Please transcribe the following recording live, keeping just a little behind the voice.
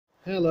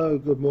Hello,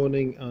 good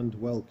morning and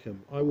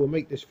welcome. I will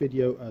make this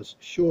video as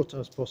short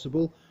as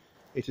possible.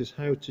 It is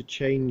how to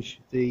change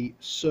the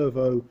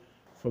servo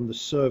from the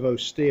servo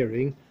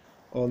steering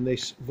on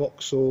this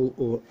Vauxhall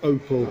or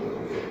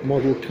Opel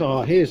model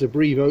car. Here's a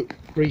brief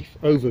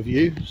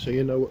overview so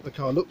you know what the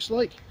car looks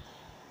like.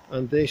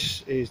 And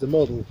this is the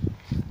model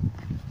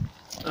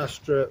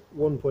Astra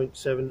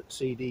 1.7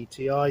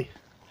 CDTi.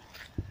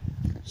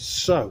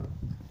 So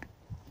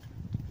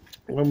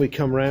when we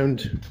come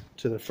round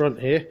to the front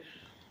here,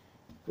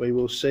 we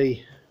will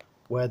see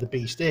where the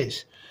beast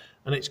is,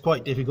 and it's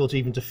quite difficult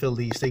even to fill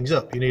these things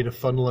up. You need a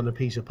funnel and a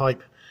piece of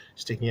pipe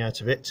sticking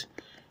out of it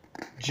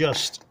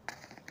just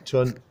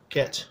to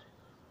get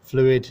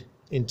fluid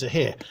into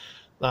here.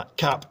 That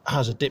cap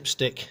has a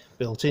dipstick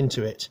built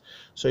into it,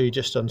 so you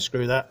just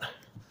unscrew that,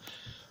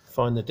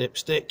 find the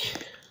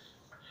dipstick,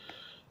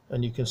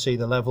 and you can see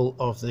the level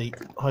of the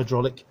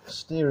hydraulic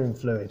steering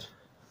fluid,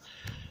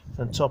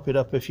 and top it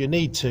up if you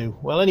need to.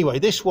 Well, anyway,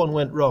 this one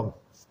went wrong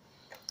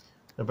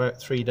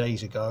about 3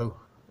 days ago,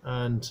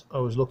 and I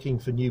was looking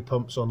for new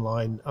pumps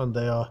online, and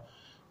they are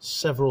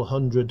several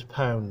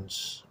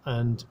 £100.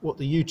 And what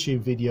the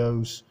YouTube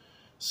videos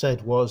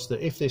said was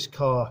that if this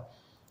car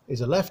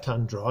is a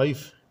left-hand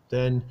drive,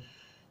 then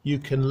you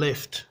can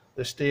lift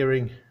the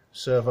steering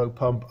servo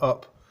pump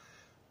up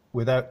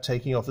without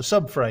taking off the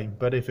subframe,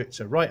 but if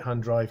it's a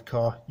right-hand drive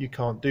car, you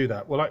can't do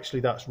that. Well, actually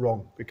that's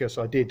wrong, because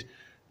I did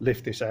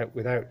lift this out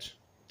without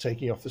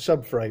taking off the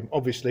subframe,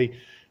 obviously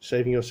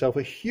saving yourself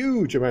a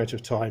huge amount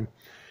of time,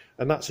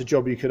 and that's a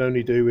job you can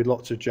only do with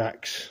lots of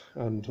jacks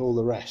and all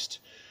the rest.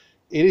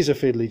 It is a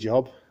fiddly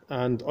job,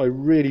 and I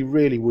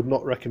really would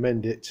not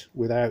recommend it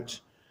without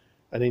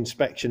an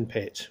inspection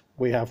pit.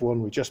 We have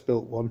one, we just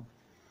built one,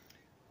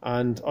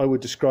 and I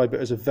would describe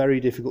it as a very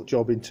difficult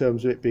job in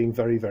terms of it being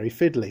very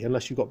fiddly.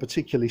 Unless you've got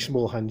particularly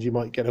small hands, you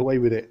might get away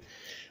with it,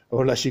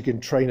 or unless you can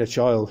train a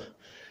child.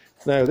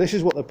 Now, this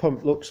is what the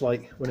pump looks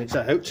like when it's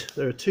out.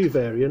 There are two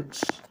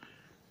variants.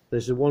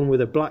 There's the one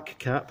with a black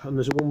cap and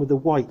there's the one with the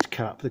white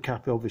cap. The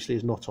cap obviously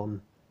is not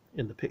on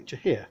in the picture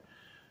here,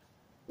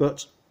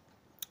 but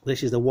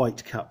this is the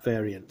white cap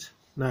variant.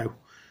 Now,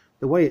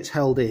 the way it's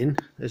held in,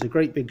 there's a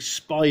great big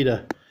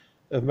spider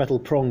of metal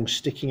prongs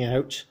sticking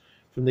out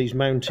from these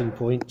mounting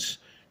points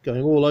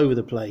going all over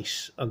the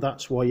place, and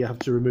that's why you have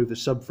to remove the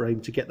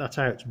subframe to get that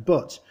out.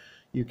 But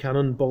you can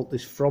unbolt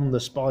this from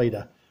the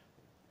spider.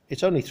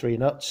 It's only 3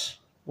 nuts,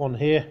 one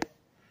here,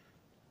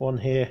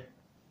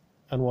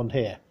 and one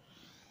here.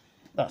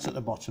 That's at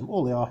the bottom.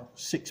 All they are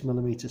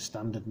 6mm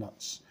standard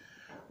nuts.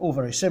 All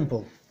very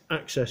simple.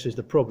 Access is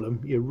the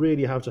problem. You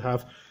really have to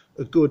have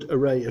a good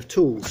array of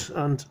tools,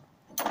 and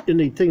you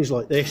need things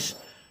like this,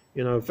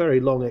 you know, a very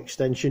long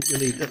extension. You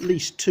need at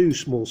least 2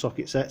 small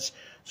socket sets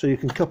so you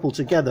can couple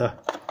together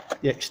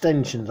the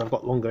extensions. I've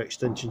got longer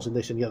extensions than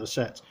this in the other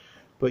set,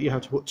 but you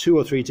have to put 2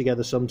 or 3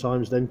 together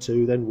sometimes, then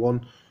 2, then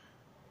 1,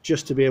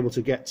 just to be able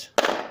to get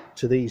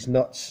to these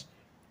nuts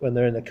when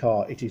they're in the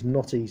car. It is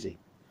not easy.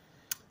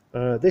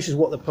 This is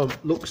what the pump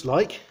looks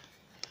like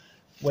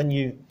when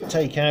you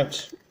take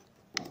out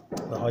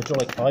the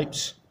hydraulic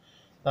pipes.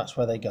 That's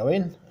where they go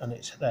in, and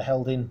they're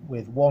held in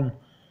with one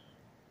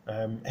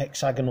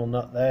hexagonal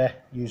nut there.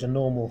 Use a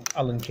normal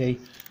Allen key,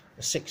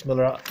 a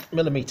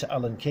 6mm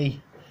Allen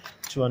key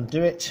to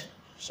undo it.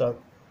 So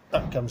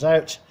that comes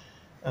out,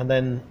 and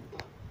then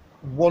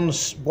one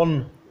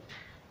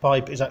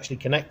pipe is actually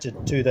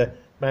connected to the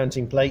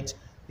mounting plate.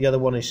 The other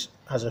one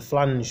has a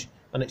flange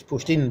and it's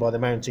pushed in by the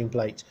mounting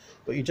plate,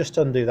 but you just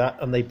undo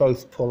that and they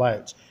both pull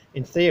out.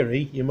 In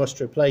theory, you must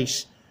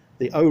replace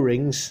the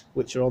O-rings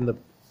which are on the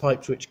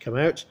pipes which come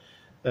out.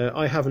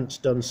 I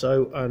haven't done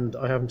so, and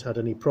I haven't had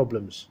any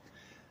problems.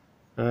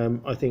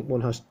 I think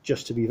one has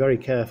just to be very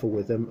careful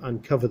with them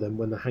and cover them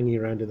when they're hanging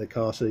around in the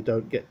car so they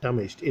don't get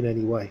damaged in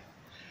any way.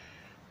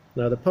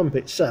 Now, the pump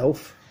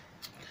itself,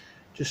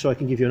 just so I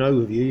can give you an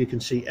overview, you can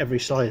see every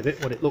side of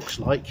it, what it looks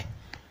like,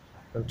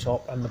 the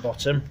top and the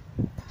bottom.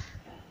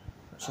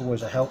 That's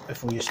always a help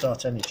before you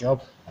start any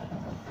job.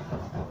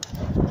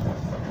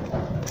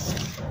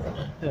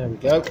 There we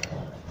go.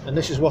 And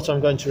this is what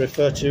I'm going to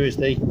refer to as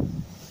the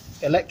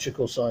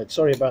electrical side.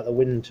 Sorry about the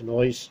wind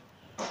noise,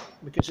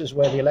 because this is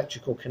where the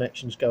electrical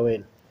connections go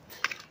in.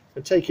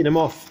 And taking them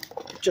off,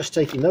 just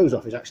taking those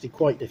off is actually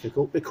quite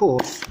difficult,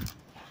 because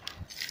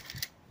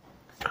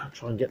I'll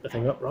try and get the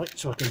thing up right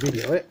so I can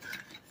video it.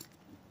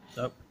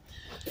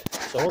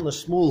 So on the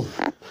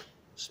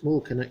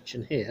small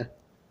connection here,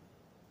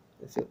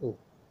 if it will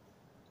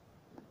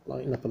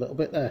lighten up a little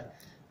bit there,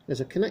 there's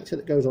a connector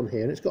that goes on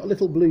here, and it's got a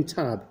little blue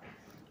tab.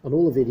 On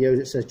all the videos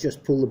it says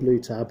just pull the blue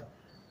tab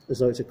as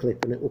though it's a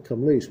clip and it will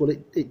come loose. Well,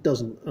 it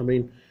doesn't. I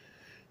mean,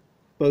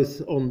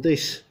 both on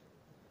this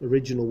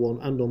original one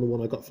and on the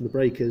one I got from the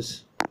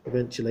breakers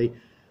eventually,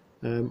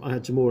 I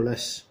had to more or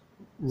less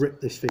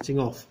rip this fitting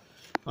off.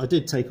 I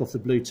did take off the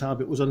blue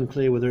tab. It was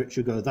unclear whether it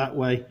should go that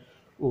way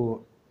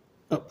or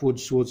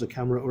upwards towards the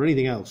camera or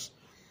anything else.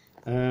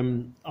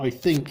 I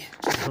think,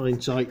 in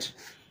hindsight,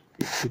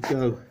 it should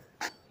go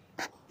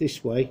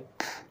this way,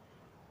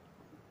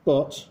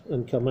 spot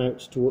and come out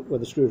to where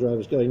the screwdriver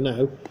is going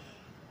now,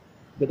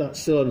 but that's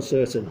still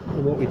uncertain.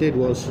 And what we did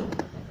was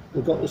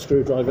we got the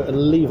screwdriver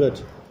and levered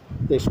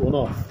this one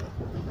off,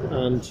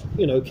 and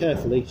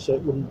carefully so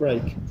it wouldn't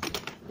break.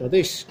 Now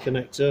this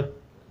connector,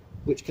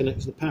 which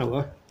connects the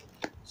power,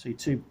 see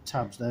two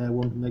tabs there,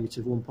 one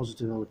negative, one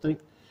positive, I would think.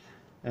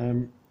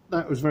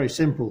 That was very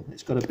simple.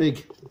 It's got a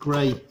big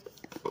grey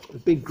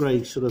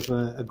sort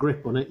of a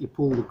grip on it. You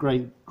pull the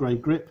grey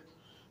grip,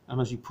 and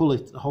as you pull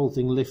it, the whole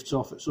thing lifts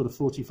off at sort of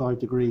 45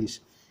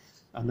 degrees,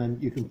 and then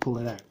you can pull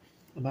it out.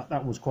 And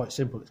that was quite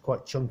simple. It's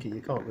quite chunky.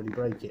 You can't really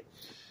break it.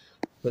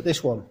 But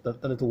this one, the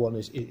little one,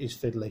 is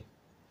fiddly.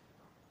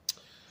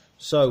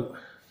 So,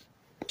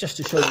 just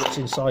to show you what's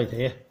inside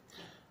here,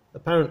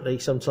 apparently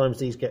sometimes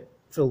these get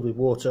filled with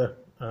water,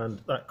 and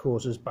that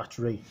causes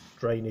battery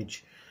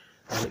drainage,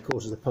 and it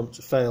causes the pump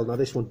to fail. Now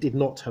this one did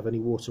not have any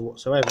water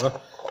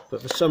whatsoever,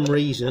 but for some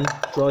reason,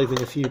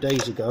 driving a few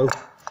days ago,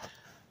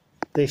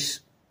 this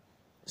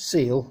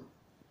seal,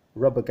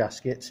 rubber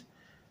gasket,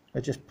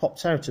 it just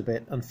popped out a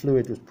bit and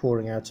fluid was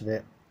pouring out of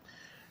it.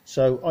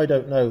 So I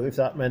don't know if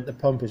that meant the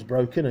pump is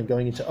broken and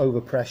going into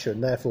overpressure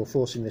and therefore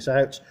forcing this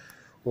out,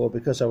 or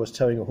because I was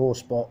towing a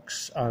horse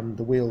box and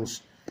the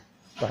wheels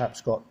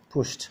perhaps got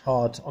pushed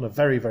hard on a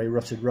very, very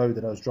rutted road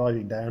that I was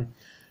driving down,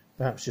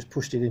 perhaps just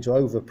pushed it into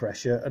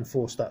overpressure and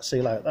forced that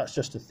seal out. That's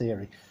just a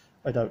theory.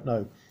 I don't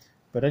know.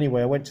 But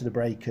anyway, I went to the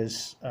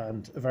breakers,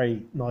 and a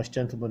very nice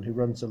gentleman who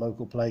runs the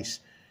local place,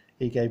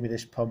 he gave me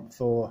this pump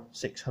for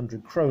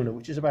 600 kroner,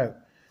 which is about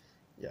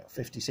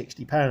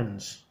 50-60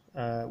 pounds,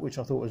 which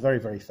I thought was very,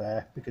 very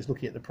fair, because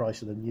looking at the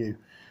price of them new,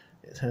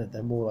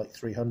 they're more like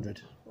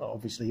 300. Well,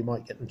 obviously you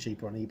might get them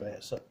cheaper on eBay,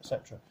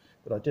 etc.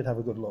 But I did have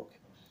a good look.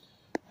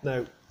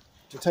 Now,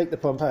 to take the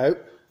pump out,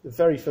 the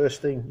very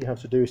first thing you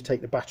have to do is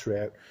take the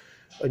battery out.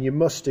 And you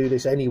must do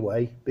this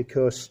anyway,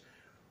 because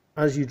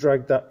as you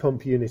drag that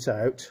pump unit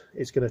out,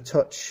 it's going to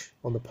touch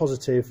on the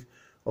positive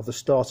of the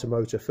starter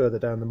motor further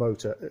down the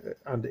motor,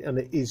 and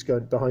it is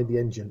going behind the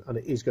engine, and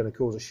it is going to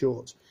cause a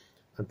short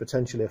and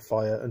potentially a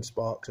fire and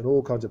sparks and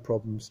all kinds of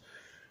problems.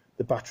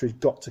 The battery's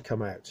got to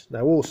come out.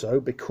 Now also,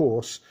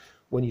 because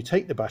when you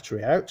take the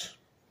battery out,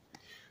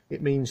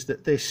 it means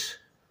that this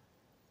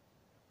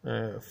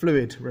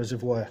fluid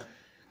reservoir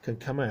can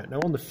come out. Now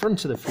on the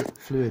front of the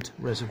fluid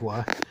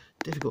reservoir,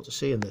 difficult to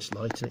see in this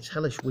light, and it's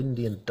hellish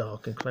windy and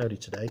dark and cloudy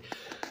today,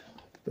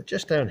 but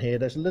just down here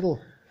there's a little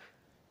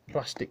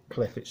plastic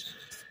clip.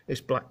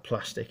 It's black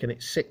plastic, and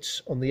it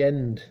sits on the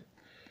end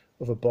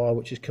of a bar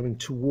which is coming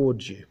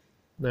towards you.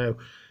 Now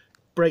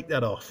break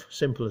that off,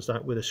 simple as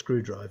that, with a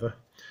screwdriver,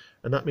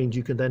 and that means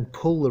you can then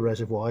pull the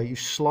reservoir, you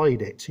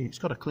slide it, it's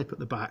got a clip at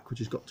the back which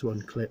has got to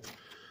unclip.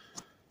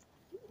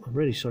 I'm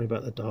really sorry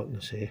about the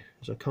darkness here,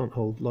 because I can't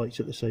hold lights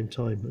at the same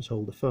time as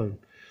hold the phone.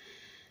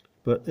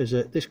 But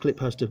this clip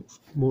has to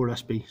more or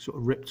less be sort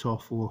of ripped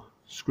off or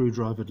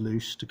screwdrivered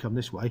loose to come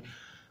this way,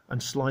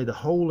 and slide the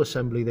whole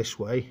assembly this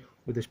way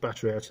with this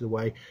battery out of the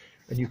way,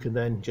 and you can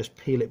then just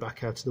peel it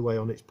back out of the way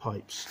on its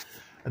pipes.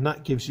 And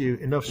that gives you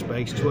enough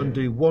space to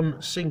undo one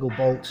single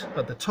bolt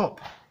at the top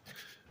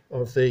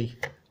of the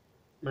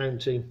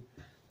mounting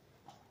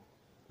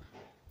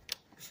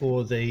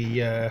for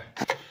the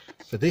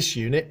for this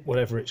unit,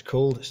 whatever it's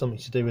called. It's something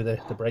to do with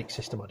the brake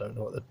system. I don't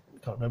know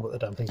can't remember what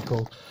the damn thing's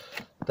called.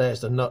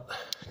 There's the nut,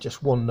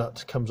 just one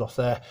nut comes off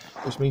there,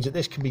 which means that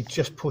this can be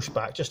just pushed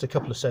back just a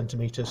couple of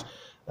centimetres,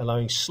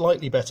 allowing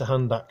slightly better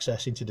hand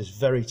access into this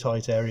very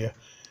tight area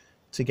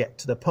to get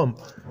to the pump.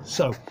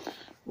 So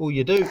all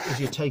you do is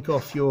you take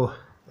off your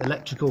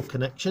electrical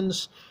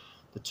connections,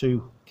 the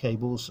two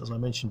cables, as I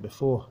mentioned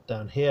before,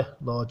 down here,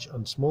 large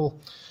and small,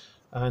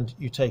 and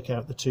you take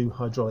out the two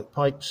hydraulic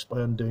pipes by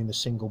undoing the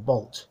single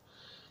bolt.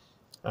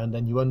 And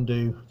then you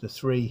undo the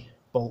three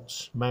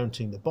bolts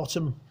mounting the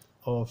bottom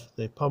of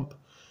the pump,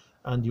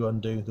 and you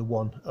undo the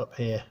one up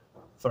here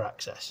for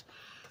access.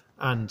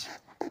 And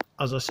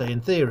as I say,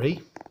 in theory,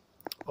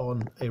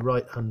 on a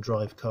right-hand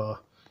drive car,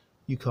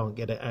 you can't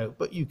get it out,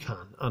 but you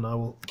can. And I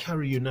will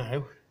carry you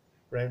now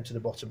round to the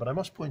bottom. But I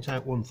must point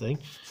out one thing.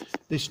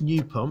 This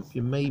new pump,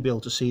 you may be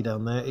able to see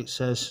down there, it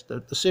says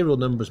that the serial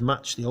numbers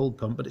match the old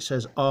pump, but it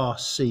says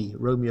RC,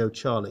 Romeo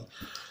Charlie.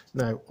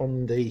 Now,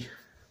 on the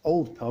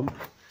old pump,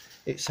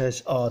 it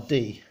says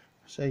RD,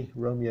 say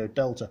Romeo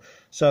Delta.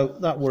 So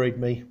that worried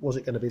me. Was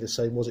it going to be the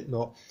same? Was it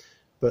not?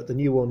 But the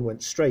new one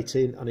went straight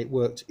in and it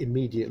worked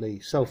immediately.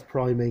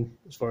 Self-priming,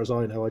 as far as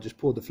I know. I just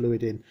poured the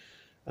fluid in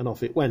and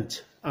off it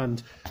went.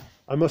 And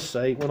I must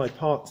say, when I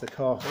parked the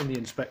car in the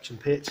inspection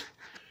pit,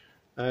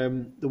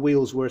 the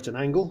wheels were at an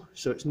angle.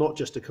 So it's not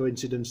just a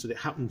coincidence that it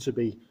happened to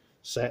be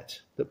set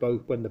that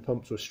both when the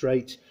pumps were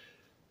straight.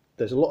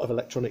 There's a lot of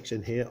electronics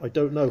in here. I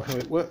don't know how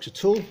it works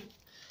at all,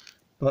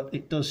 but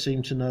it does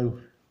seem to know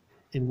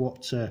in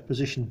what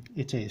position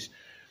it is.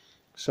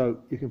 So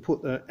you can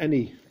put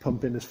any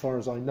pump in, as far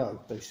as I know.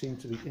 They seem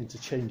to be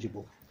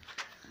interchangeable.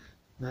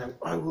 Now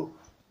I will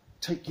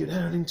take you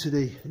down into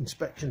the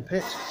inspection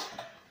pit,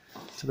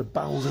 to the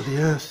bowels of the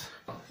earth,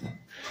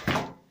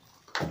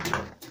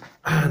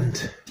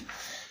 and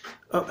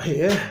up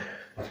here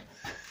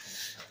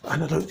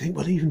and I don't think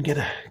we'll even get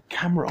a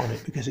camera on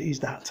it because it is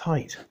that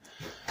tight.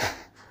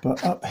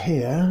 But up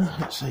here,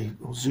 let's see,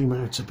 we'll zoom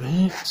out a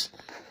bit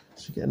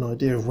so you get an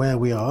idea of where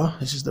we are.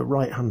 This is the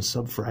right hand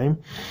subframe.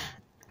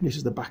 This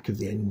is the back of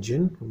the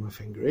engine where my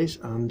finger is,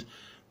 and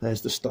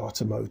there's the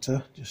starter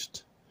motor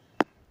just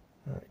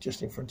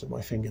in front of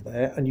my finger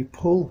there. And you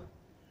pull,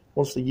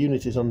 once the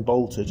unit is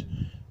unbolted,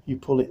 you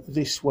pull it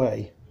this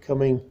way,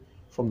 coming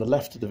from the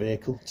left of the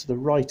vehicle to the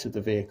right of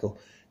the vehicle,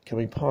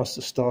 coming past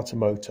the starter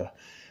motor,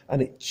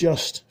 and it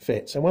just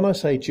fits. And when I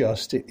say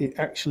just, it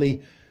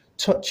actually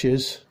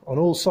touches on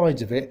all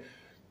sides of it,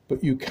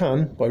 but you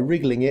can, by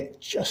wriggling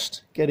it,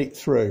 just get it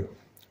through.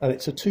 And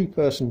it's a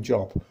two-person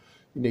job.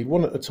 You need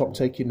one at the top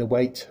taking the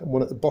weight and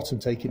one at the bottom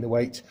taking the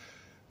weight,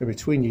 and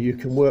between you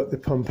can work the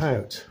pump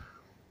out.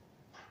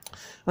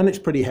 And it's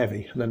pretty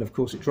heavy, and then of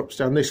course it drops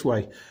down this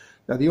way.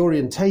 Now the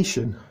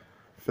orientation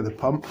for the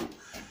pump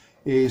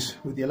is,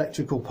 with the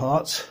electrical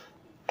parts,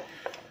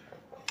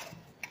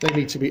 they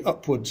need to be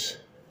upwards.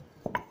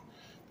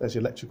 There's the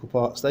electrical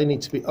parts. They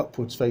need to be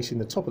upwards facing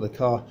the top of the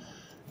car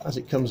as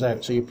it comes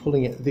out, so you're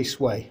pulling it this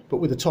way. But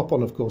with the top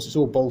on, of course, it's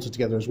all bolted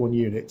together as one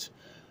unit,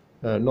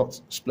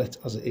 not split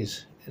as it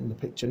is in the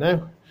picture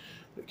now.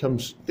 It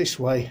comes this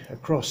way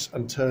across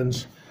and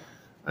turns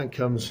and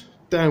comes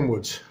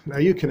downwards. Now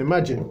you can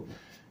imagine,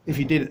 if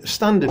you did it the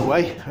standard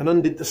way and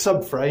undid the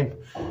subframe,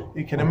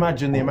 you can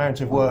imagine the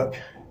amount of work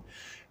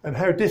and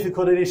how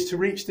difficult it is to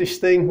reach this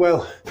thing.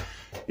 Well,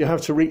 you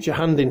have to reach your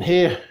hand in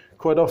here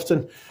quite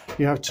often.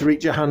 You have to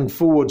reach your hand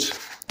forwards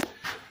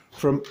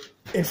from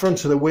in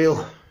front of the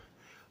wheel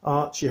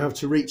arch. You have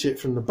to reach it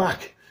from the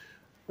back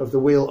of the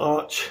wheel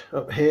arch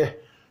up here.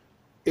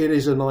 It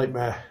is a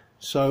nightmare.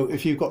 So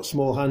if you've got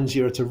small hands,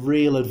 you're at a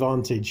real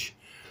advantage.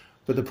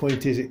 But the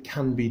point is, it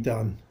can be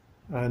done.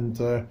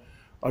 And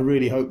I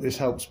really hope this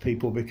helps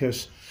people,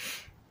 because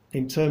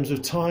in terms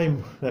of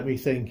time, let me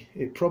think,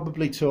 it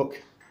probably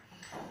took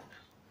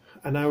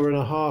an hour and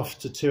a half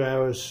to 2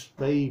 hours,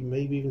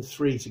 maybe even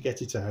 3, to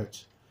get it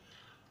out.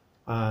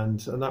 And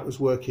that was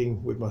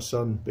working with my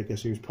son,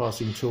 because he was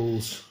passing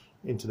tools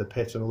into the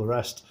pit and all the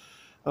rest.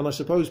 And I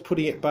suppose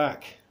putting it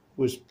back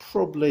was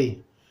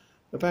probably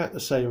about the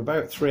same,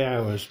 about 3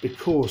 hours,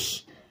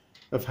 because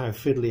of how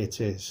fiddly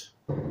it is.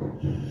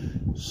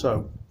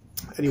 So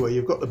anyway,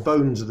 you've got the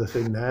bones of the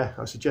thing there.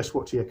 I suggest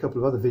watching a couple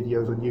of other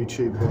videos on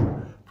YouTube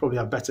who probably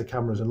have better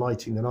cameras and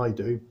lighting than I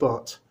do,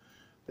 but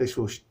this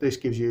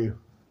gives you,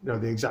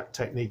 the exact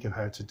technique of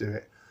how to do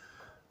it.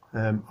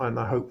 And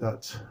I hope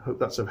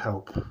that's of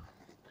help.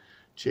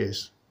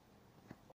 Cheers.